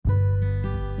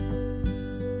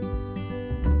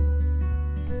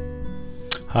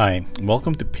Hi,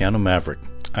 welcome to Piano Maverick.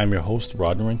 I'm your host,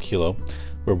 Rodney Ranquillo,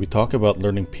 where we talk about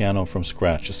learning piano from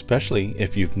scratch, especially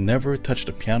if you've never touched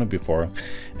a piano before,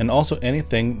 and also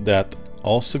anything that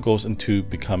also goes into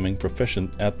becoming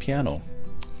proficient at piano.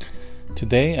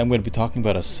 Today, I'm going to be talking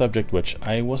about a subject which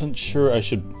I wasn't sure I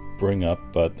should bring up,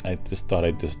 but I just thought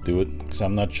I'd just do it because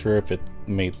I'm not sure if it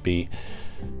may be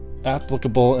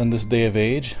applicable in this day of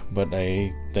age, but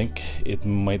I think it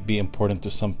might be important to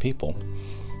some people.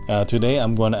 Today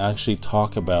I'm going to actually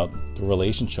talk about the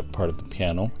relationship part of the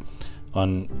piano,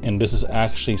 and this is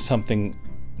actually something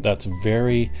that's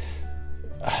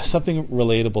something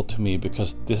relatable to me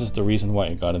because this is the reason why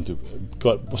I got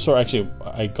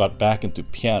back into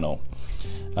piano.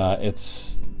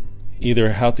 It's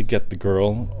either how to get the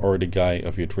girl or the guy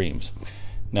of your dreams.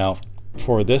 Now,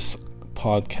 for this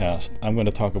podcast, I'm going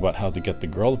to talk about how to get the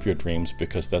girl of your dreams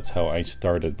because that's how I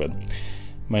started. But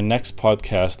my next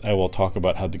podcast, I will talk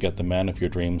about how to get the man of your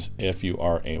dreams if you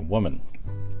are a woman.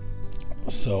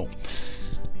 So,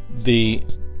 let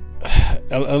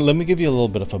me give you a little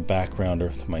bit of a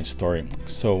backgrounder to my story.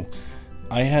 So,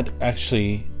 I had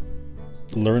actually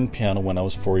learned piano when I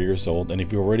was 4 years old, and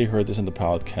if you already heard this in the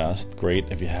podcast,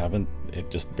 great. If you haven't, it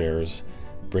just bears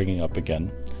bringing up again.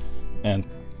 And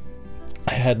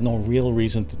I had no real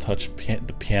reason to touch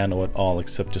the piano at all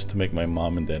except just to make my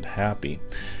mom and dad happy.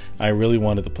 I really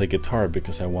wanted to play guitar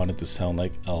because I wanted to sound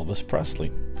like Elvis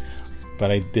Presley. But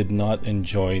I did not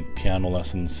enjoy piano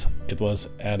lessons. It was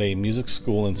at a music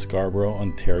school in Scarborough,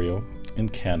 Ontario, in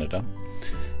Canada.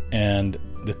 And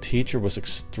the teacher was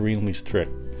extremely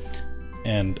strict.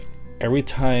 And every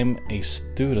time a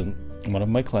student, one of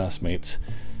my classmates,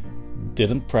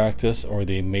 didn't practice or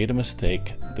they made a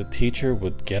mistake, the teacher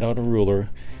would get out a ruler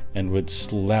and would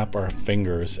slap our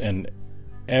fingers. And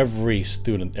every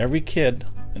student, every kid,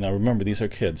 and I remember these are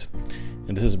kids,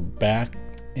 and this is back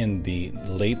in the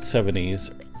late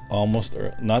 70s, almost,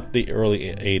 or not the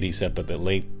early 80s yet, but the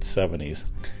late 70s,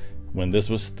 when this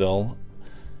was still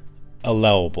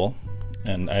allowable.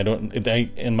 And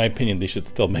in my opinion, they should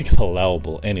still make it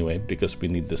allowable anyway, because we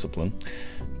need discipline.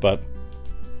 But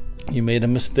you made a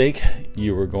mistake,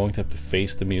 you were going to have to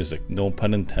face the music. No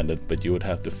pun intended, but you would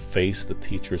have to face the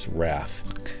teacher's wrath.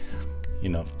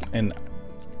 And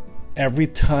every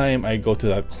time I go to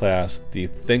that class, the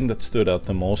thing that stood out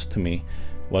the most to me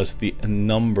was the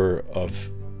number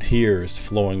of tears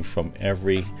flowing from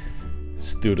every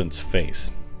student's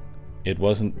face. It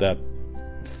wasn't that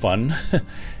fun,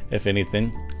 if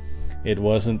anything. It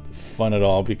wasn't fun at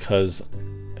all because,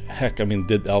 heck, did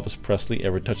Elvis Presley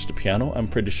ever touch the piano? I'm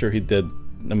pretty sure he did.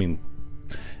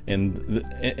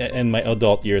 In my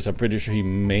adult years, I'm pretty sure he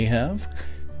may have,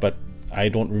 but I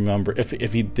don't remember.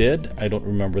 If he did, I don't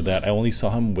remember that. I only saw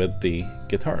him with the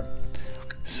guitar.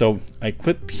 So I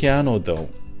quit piano though,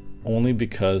 only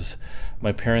because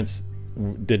my parents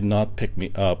did not pick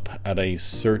me up at a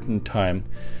certain time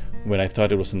when I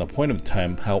thought it was an appointed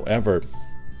time. However,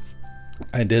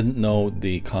 I didn't know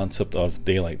the concept of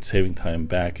daylight saving time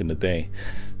back in the day.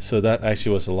 So that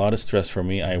actually was a lot of stress for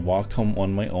me. I walked home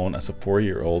on my own as a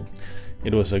 4-year-old.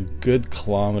 It was a good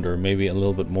kilometer, maybe a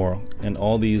little bit more. And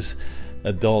all these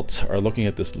adults are looking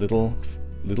at this little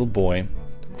boy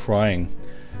crying,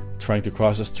 trying to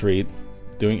cross the street,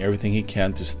 doing everything he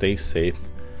can to stay safe.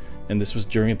 And this was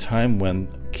during a time when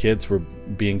kids were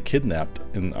being kidnapped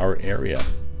in our area,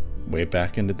 way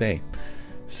back in the day.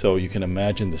 So you can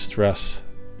imagine the stress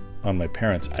on my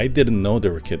parents. I didn't know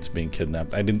there were kids being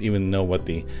kidnapped. I didn't even know what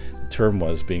the term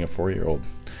was, being a 4-year-old.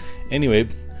 Anyway,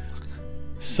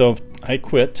 so I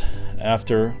quit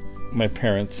after my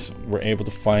parents were able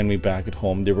to find me back at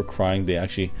home. They were crying. They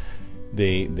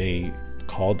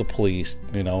called the police,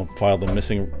 filed a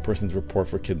missing persons report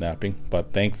for kidnapping.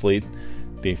 But thankfully,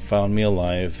 they found me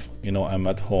alive. I'm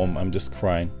at home. I'm just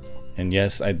crying. And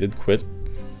yes, I did quit.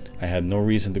 I had no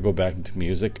reason to go back into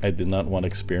music. I did not want to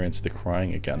experience the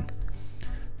crying again.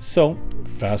 So,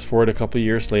 fast forward a couple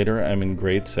years later, I'm in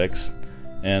grade 6.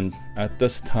 And at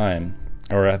that time,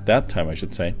 I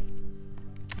should say,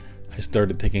 I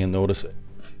started taking a notice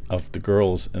of the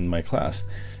girls in my class.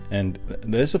 And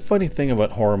there's a funny thing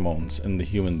about hormones in the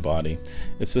human body.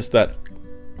 It's just that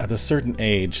at a certain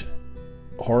age,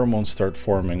 hormones start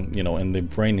forming, and the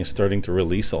brain is starting to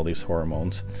release all these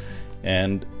hormones.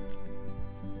 And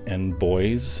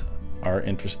boys are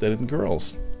interested in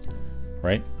girls,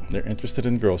 right? They're interested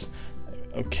in girls.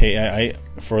 Okay, I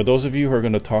for those of you who are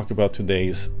going to talk about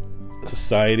today's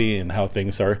society and how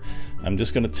things are, I'm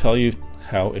just going to tell you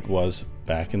how it was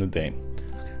back in the day,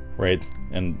 right?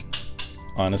 And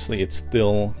honestly, it's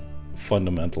still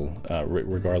fundamental,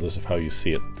 regardless of how you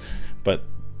see it. But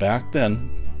back then,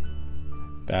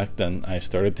 back then I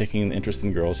started taking an interest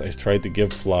in girls. I tried to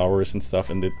give flowers and stuff,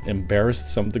 and it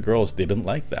embarrassed some of the girls. They didn't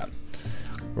like that,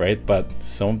 right? But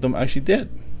some of them actually did,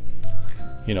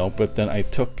 you know. But then I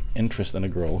took interest in a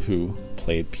girl who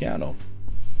played piano,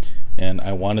 and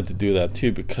I wanted to do that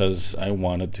too because I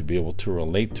wanted to be able to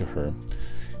relate to her.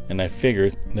 And I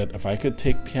figured that if I could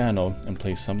take piano and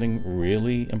play something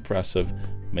really impressive,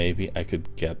 maybe I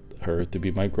could get her to be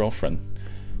my girlfriend,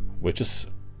 which is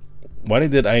what I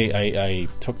did. I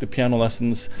took the piano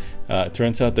lessons. It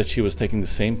turns out that she was taking the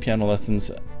same piano lessons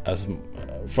as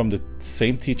from the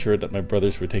same teacher that my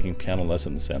brothers were taking piano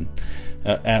lessons in,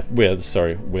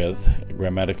 with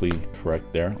grammatically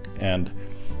correct there. And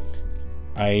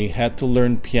I had to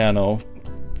learn piano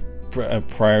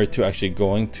prior to actually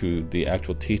going to the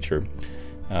actual teacher.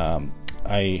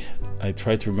 I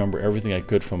tried to remember everything I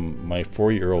could from my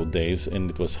 4-year-old days, and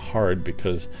it was hard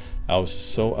because I was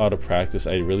so out of practice.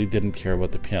 I really didn't care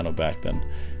about the piano back then.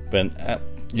 But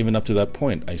even up to that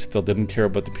point, I still didn't care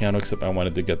about the piano, except I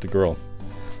wanted to get the girl.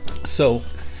 So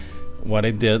what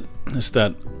I did is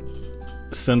that,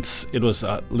 since it was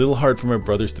a little hard for my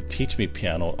brothers to teach me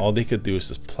piano, all they could do is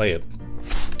just play it.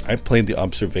 I played the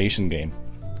observation game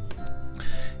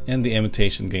and the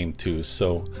imitation game too.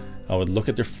 So I would look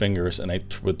at their fingers and I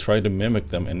would try to mimic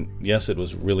them, and yes, it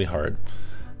was really hard,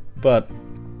 but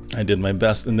I did my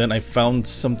best. And then I found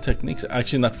some techniques,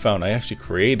 actually not found, I actually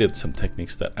created some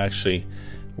techniques that actually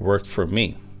worked for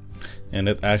me, and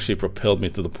it actually propelled me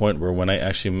to the point where when I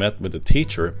actually met with the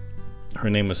teacher, her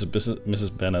name is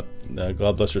Mrs. Bennett,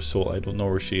 God bless her soul. I don't know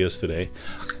where she is today,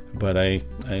 but I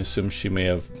assume she may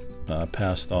have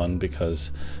passed on,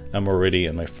 because I'm already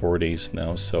in my 40s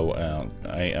now, so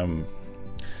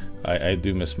I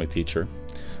do miss my teacher.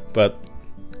 But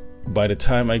by the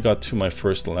time I got to my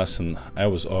first lesson, I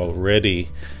was already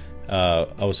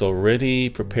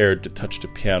prepared to touch the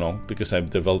piano, because I've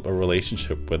developed a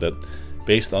relationship with it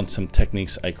based on some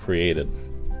techniques I created.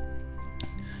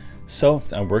 So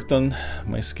I worked on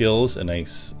my skills, and I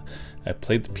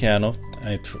played the piano.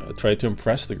 I tried to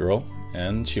impress the girl,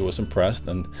 and she was impressed.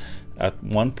 And at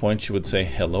one point she would say,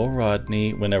 "Hello,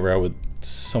 Rodney," whenever I would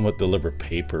somewhat deliver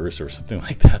papers or something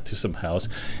like that to some house.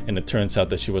 And it turns out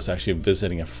that she was actually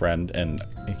visiting a friend. And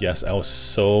yes, I was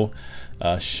so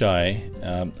shy.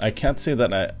 I can't say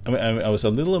that I was a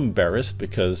little embarrassed,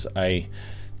 because I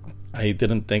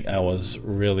didn't think I was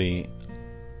really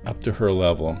up to her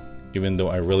level, even though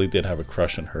I really did have a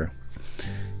crush on her,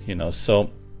 you know.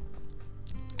 So,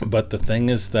 but the thing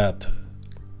is that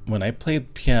when I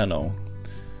played piano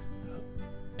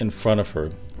in front of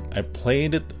her, I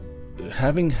played it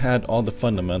having had all the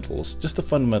fundamentals, just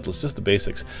the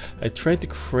basics. I tried to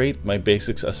create my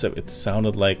basics as if it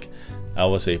sounded like I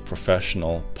was a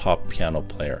professional pop piano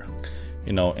player,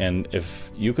 you know. And if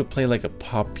you could play like a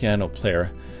pop piano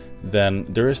player, then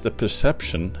there is the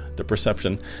perception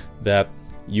that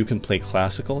you can play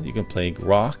classical, you can play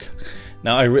rock.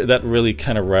 Now that really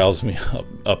kind of riles me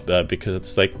up because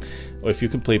it's like, if you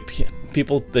can play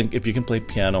people think if you can play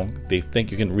piano, they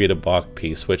think you can read a Bach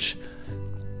piece, which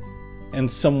in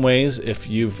some ways, if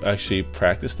you've actually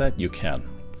practiced that, you can,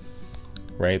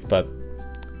 right? But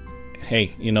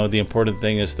hey, you know, the important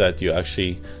thing is that you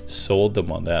actually sold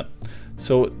them on that.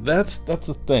 So that's the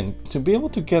thing, to be able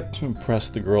to get to impress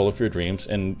the girl of your dreams.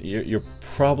 And you're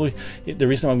probably, the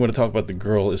reason I'm going to talk about the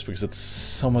girl is because it's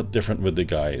somewhat different with the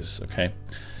guys, okay?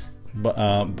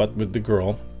 But with the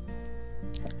girl,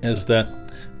 is that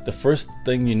the first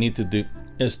thing you need to do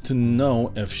is to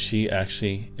know if she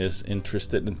actually is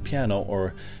interested in piano,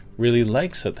 or really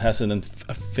likes it, has an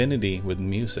affinity with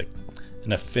music,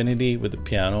 an affinity with the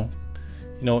piano,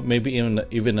 you know, maybe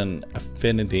even an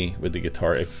affinity with the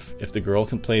guitar. If the girl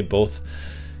can play both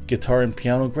guitar and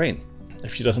piano, great.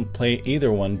 If she doesn't play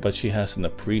either one, but she has an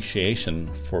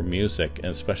appreciation for music, and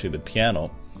especially the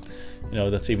piano, you know,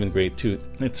 that's even great too.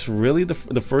 It's really the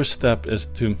first step is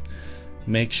to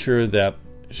make sure that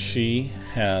she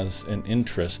has an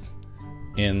interest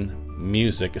in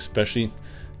music, especially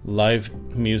live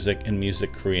music and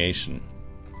music creation.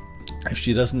 If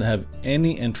she doesn't have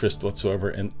any interest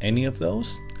whatsoever in any of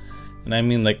those, and I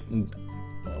mean like,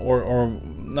 or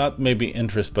not maybe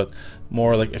interest, but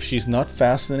more like if she's not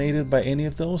fascinated by any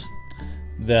of those,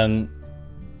 then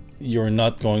you're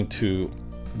not going to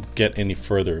get any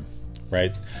further,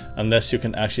 right? Unless you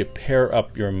can actually pair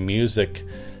up your music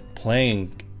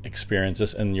playing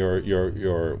experiences and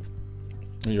your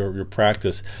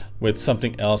practice with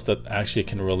something else that actually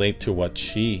can relate to what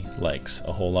she likes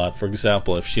a whole lot. For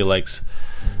example, if she likes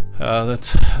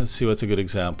let's see what's a good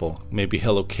example, maybe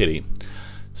Hello Kitty.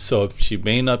 So she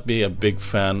may not be a big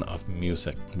fan of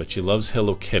music, but she loves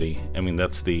Hello Kitty. I mean,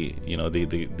 that's the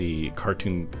the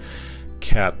cartoon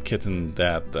kitten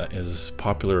that is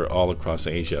popular all across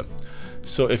Asia.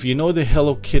 So if you know the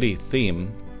Hello Kitty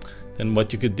theme, then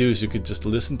what you could do is you could just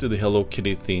listen to the Hello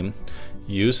Kitty theme,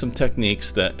 use some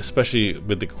techniques that, especially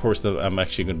with the course that I'm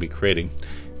actually going to be creating,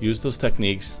 use those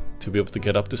techniques to be able to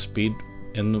get up to speed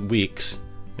in weeks,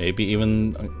 maybe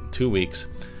even 2 weeks.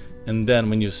 And then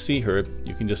when you see her,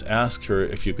 you can just ask her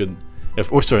if she could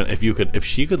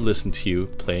listen to you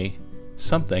play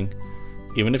something,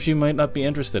 even if she might not be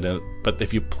interested in it. But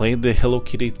if you play the Hello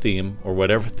Kitty theme or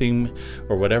whatever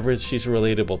she's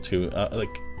relatable to,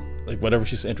 like whatever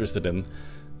she's interested in,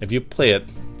 if you play it,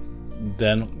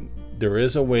 then there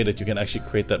is a way that you can actually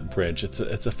create that bridge. It's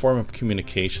a form of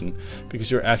communication,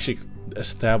 because you're actually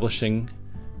establishing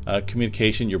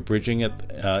communication. You're bridging it.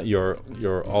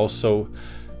 You're also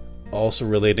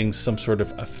relating some sort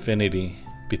of affinity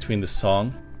between the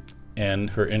song and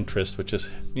her interest, which is,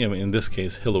 in this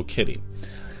case, Hello Kitty.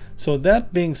 So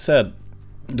that being said,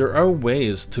 there are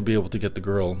ways to be able to get the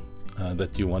girl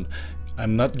that you want.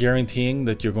 I'm not guaranteeing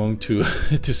that you're going to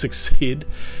to succeed,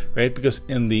 right? Because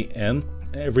in the end,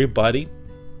 everybody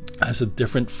has a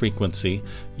different frequency.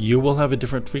 You will have a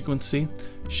different frequency,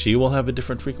 she will have a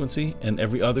different frequency, and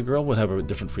every other girl will have a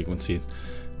different frequency.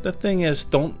 The thing is,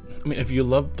 if you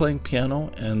love playing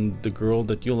piano and the girl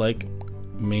that you like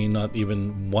may not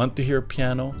even want to hear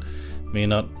piano, may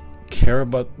not care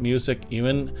about music,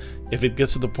 even if it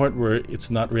gets to the point where it's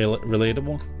not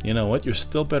relatable, you know what? You're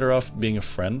still better off being a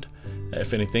friend,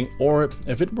 if anything. Or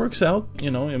if it works out,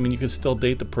 you can still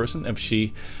date the person if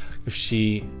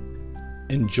she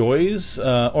enjoys,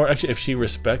 or actually if she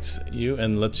respects you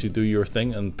and lets you do your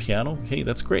thing on piano. Hey,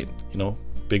 that's great.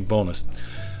 Big bonus.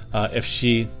 If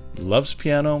she loves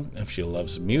piano, if she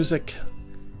loves music,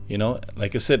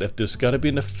 like I said, if there's got to be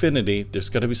an affinity, there's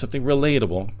got to be something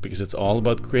relatable, because it's all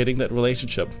about creating that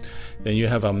relationship, then you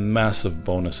have a massive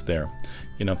bonus there.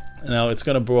 Now it's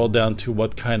going to boil down to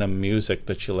what kind of music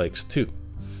that she likes too.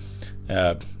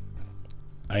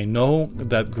 I know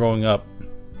that growing up,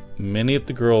 many of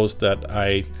the girls that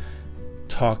I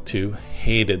talked to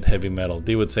hated heavy metal.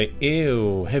 They would say,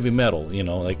 ew, heavy metal,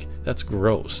 like that's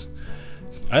gross.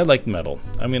 I like metal.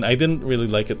 I mean, I didn't really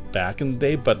like it back in the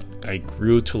day, but I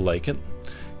grew to like it,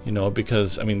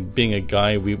 because, being a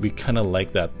guy, we kind of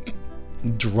like that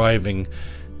driving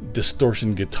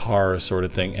distortion guitar sort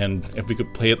of thing. And if we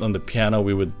could play it on the piano,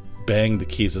 we would bang the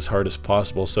keys as hard as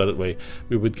possible, so that way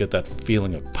we would get that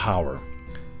feeling of power,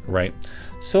 right?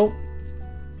 So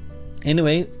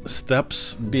anyway,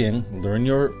 steps being, learn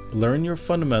your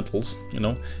fundamentals,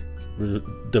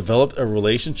 develop a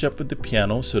relationship with the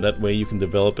piano, so that way you can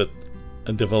develop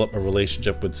a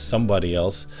relationship with somebody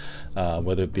else,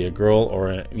 whether it be a girl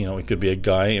or it could be a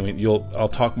guy. I'll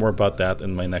talk more about that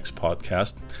in my next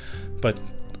podcast. But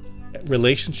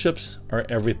relationships are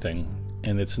everything,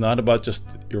 and it's not about just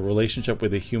your relationship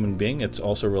with a human being. It's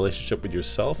also a relationship with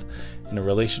yourself, and a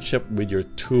relationship with your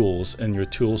tools and your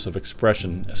tools of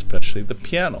expression, especially the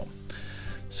piano.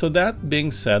 So that being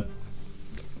said,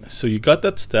 so you got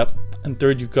that step. And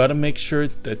third, you got to make sure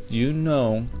that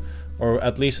or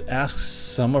at least ask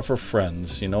some of her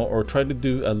friends, or try to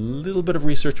do a little bit of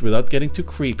research without getting too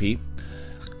creepy.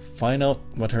 Find out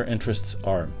what her interests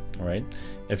are, all right?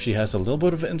 If she has a little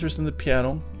bit of interest in the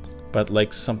piano, but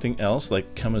like something else,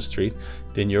 like chemistry,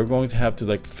 then you're going to have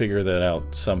to figure that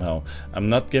out somehow. I'm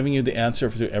not giving you the answer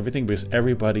to everything, because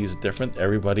everybody is different.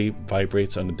 Everybody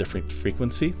vibrates on a different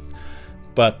frequency.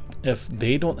 But if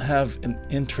they don't have an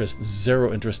interest,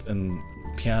 zero interest in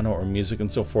piano or music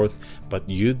and so forth, but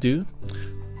you do,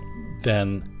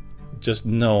 then just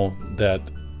know that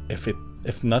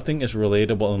if nothing is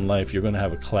relatable in life, you're going to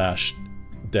have a clash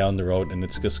down the road, and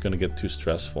it's just going to get too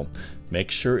stressful. Make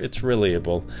sure it's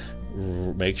relatable.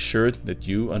 Make sure that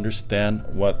you understand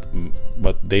what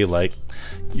they like.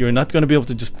 You're not going to be able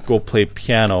to just go play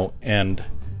piano and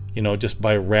just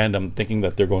by random thinking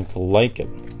that they're going to like it,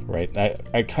 right?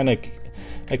 I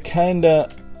kind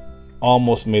of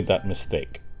almost made that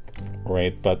mistake,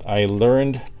 right? But I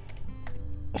learned,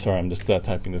 sorry, I'm just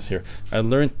typing this here. I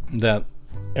learned that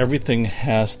everything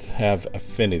has to have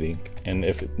affinity, and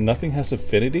if nothing has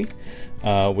affinity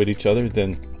with each other,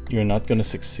 then you're not going to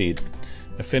succeed.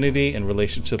 Affinity and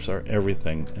relationships are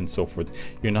everything, and so forth.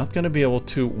 You're not going to be able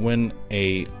to win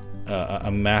a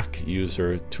Mac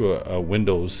user to a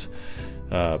Windows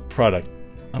product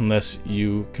unless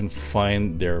you can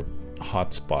find their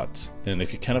hotspots. And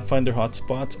if you cannot find their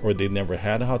hotspots, or they never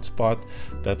had a hotspot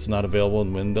that's not available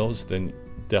in Windows, then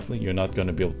definitely you're not going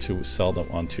to be able to sell them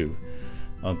onto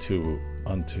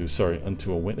onto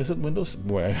a Is it Windows?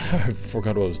 Boy, I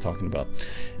forgot what I was talking about.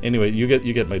 Anyway, you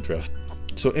get my drift.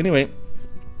 So anyway,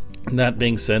 that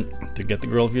being said, to get the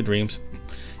girl of your dreams,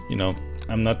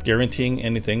 I'm not guaranteeing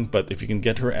anything, but if you can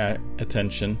get her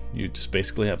attention, you just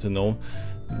basically have to know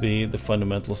the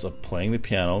fundamentals of playing the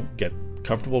piano, get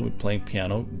comfortable with playing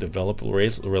piano, develop a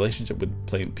relationship with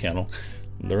playing piano,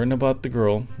 learn about the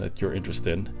girl that you're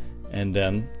interested in, and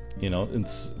then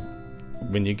it's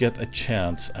when you get a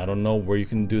chance, I don't know where you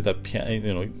can do that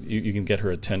piano, you can get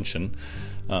her attention,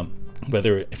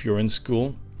 whether if you're in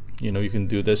school, you can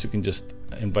do this. You can just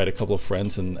invite a couple of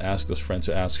friends and ask those friends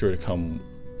to ask her to come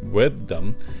with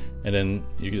them, and then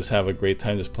you can just have a great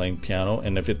time just playing piano.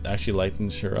 And if it actually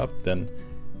lightens her up, then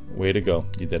way to go,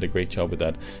 you did a great job with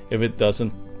that. If it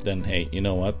doesn't, then hey, you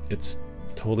know what, it's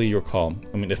totally your call.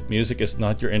 I mean, if music is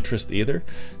not your interest either,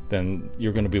 then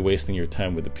you're going to be wasting your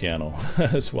time with the piano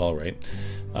as well, right?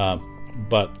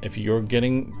 But if you're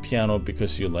getting piano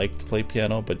because you like to play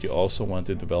piano, but you also want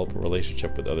to develop a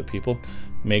relationship with other people,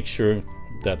 make sure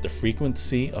that the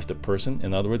frequency of the person,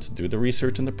 in other words, do the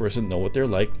research on the person, know what they're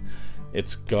like.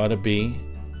 It's got to be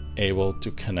able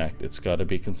to connect. It's got to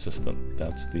be consistent.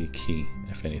 That's the key,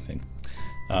 if anything.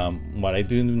 What I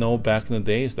do know back in the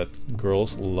day is that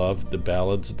girls loved the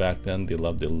ballads back then. They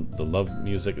loved the love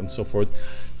music and so forth.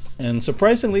 And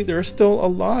surprisingly, there's a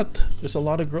lot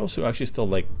of girls who actually still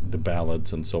like the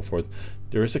ballads and so forth.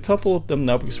 There's a couple of them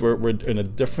now because we're in a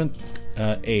different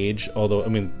age, although, I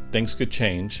mean, things could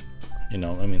change,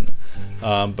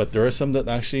 but there are some that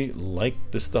actually like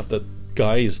the stuff that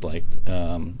guys liked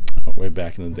way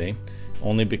back in the day,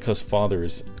 only because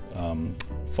fathers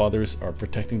are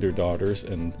protecting their daughters,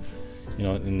 and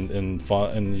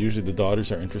and usually the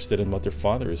daughters are interested in what their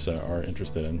fathers are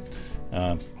interested in.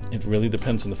 It really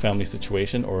depends on the family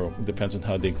situation, or depends on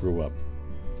how they grew up.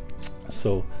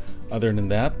 So other than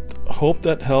that, hope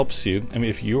that helps you. I mean,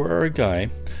 if you are a guy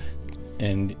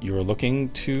and you're looking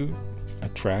to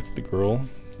attract the girl,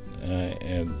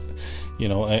 and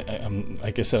I'm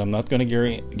like I said, I'm not going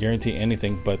to guarantee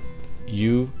anything, but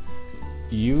you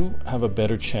have a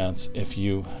better chance if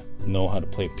you know how to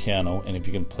play piano, and if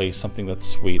you can play something that's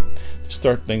sweet to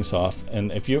start things off.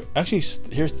 And if you actually,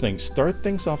 here's the thing, start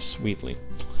things off sweetly.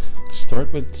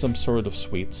 Start with some sort of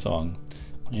sweet song,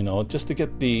 just to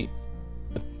get the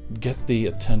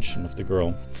attention of the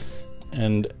girl.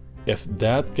 And if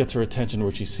that gets her attention,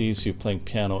 where she sees you playing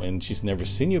piano and she's never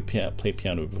seen you play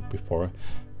piano before,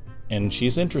 and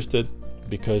she's interested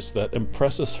because that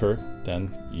impresses her,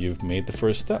 then you've made the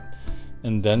first step.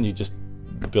 And then you just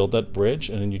build that bridge,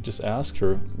 and then you just ask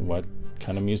her what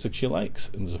kind of music she likes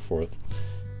and so forth.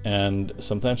 And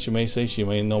sometimes she may say she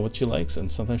may know what she likes,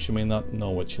 and sometimes she may not know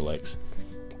what she likes.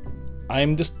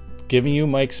 I'm just giving you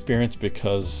my experience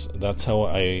because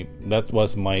that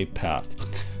was my path.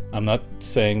 I'm not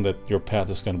saying that your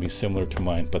path is going to be similar to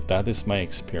mine, but that is my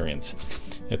experience.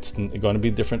 It's going to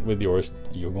be different with yours.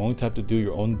 You're going to have to do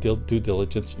your own due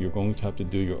diligence. You're going to have to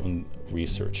do your own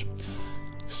research.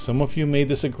 Some of you may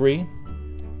disagree.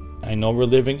 I know we're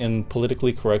living in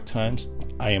politically correct times.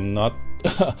 I am not.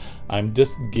 I'm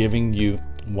just giving you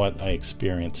what I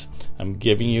experience. I'm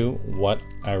giving you what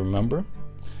I remember,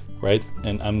 right?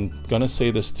 And I'm going to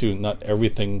say this too. Not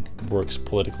everything works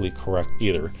politically correct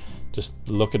either. Just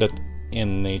look at it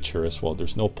in nature as well.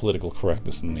 There's no political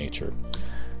correctness in nature.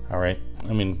 All right.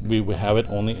 I mean, we have it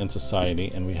only in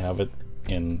society, and we have it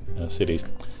in cities.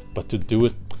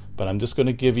 But I'm just going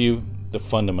to give you the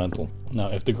fundamental. Now,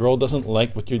 if the girl doesn't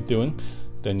like what you're doing,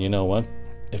 then you know what?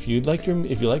 If you like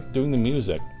doing the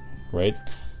music, right,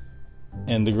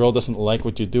 and the girl doesn't like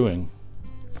what you're doing,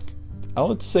 I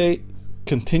would say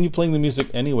continue playing the music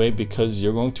anyway, because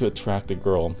you're going to attract a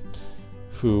girl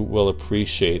who will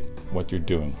appreciate what you're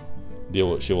doing.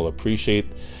 She will appreciate,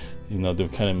 the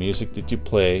kind of music that you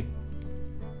play.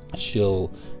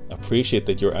 She'll appreciate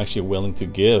that you're actually willing to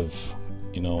give,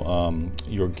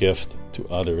 your gift to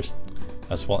others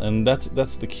as well, and that's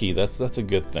the key. That's a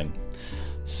good thing.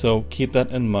 So keep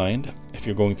that in mind if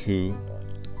you're going to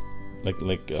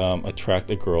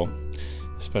attract a girl,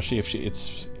 especially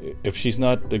if she's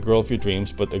not the girl of your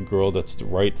dreams, but a girl that's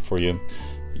right for you.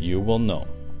 You will know,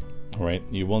 right?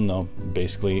 You will know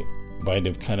basically by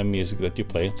the kind of music that you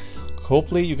play.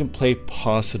 Hopefully you can play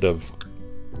positive,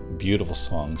 beautiful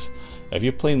songs. If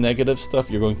you play negative stuff,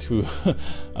 you're going to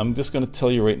I'm just going to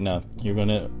tell you right now, you're going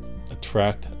to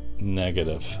attract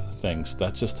negative things.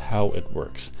 That's just how it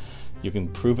works. You can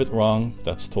prove it wrong.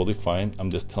 That's totally fine.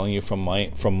 I'm just telling you from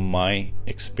my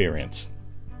experience,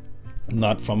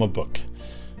 not from a book,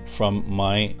 from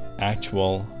my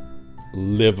actual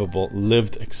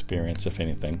lived experience, if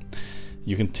anything.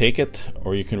 You can take it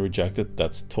or you can reject it.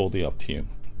 That's totally up to you.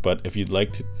 But if you'd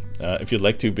like to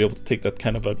be able to take that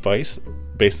kind of advice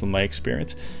based on my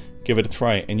experience, give it a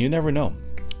try. And you never know.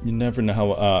 You never know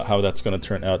how that's going to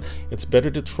turn out. It's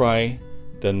better to try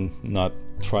than not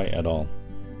try at all.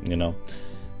 You know.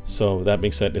 So that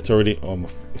being said, it's already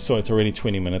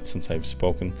 20 minutes since I've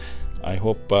spoken. I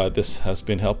hope this has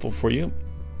been helpful for you.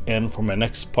 And for my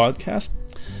next podcast,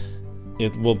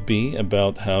 it will be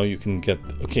about how you can get,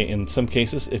 in some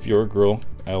cases, if you're a girl,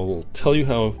 I will tell you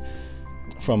how,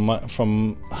 I'm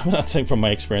not saying from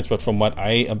my experience, but from what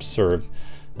I observed,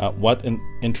 what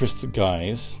interests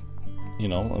guys,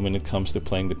 when it comes to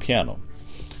playing the piano,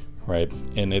 right?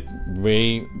 And it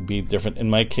may be different. In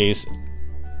my case,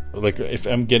 like if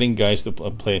I'm getting guys to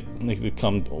play, like to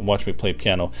come watch me play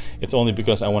piano, it's only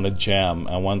because I want to jam,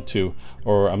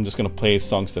 or I'm just going to play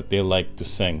songs that they like to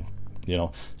sing.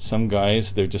 Some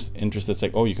guys, they're just interested. It's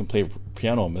like, oh, you can play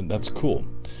piano, and that's cool,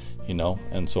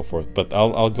 and so forth. But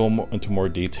I'll go into more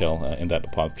detail in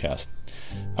that podcast.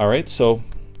 All right, so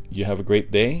you have a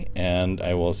great day, and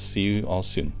I will see you all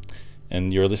soon.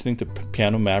 And you're listening to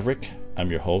Piano Maverick.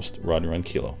 I'm your host, Rodney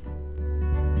Ranquillo.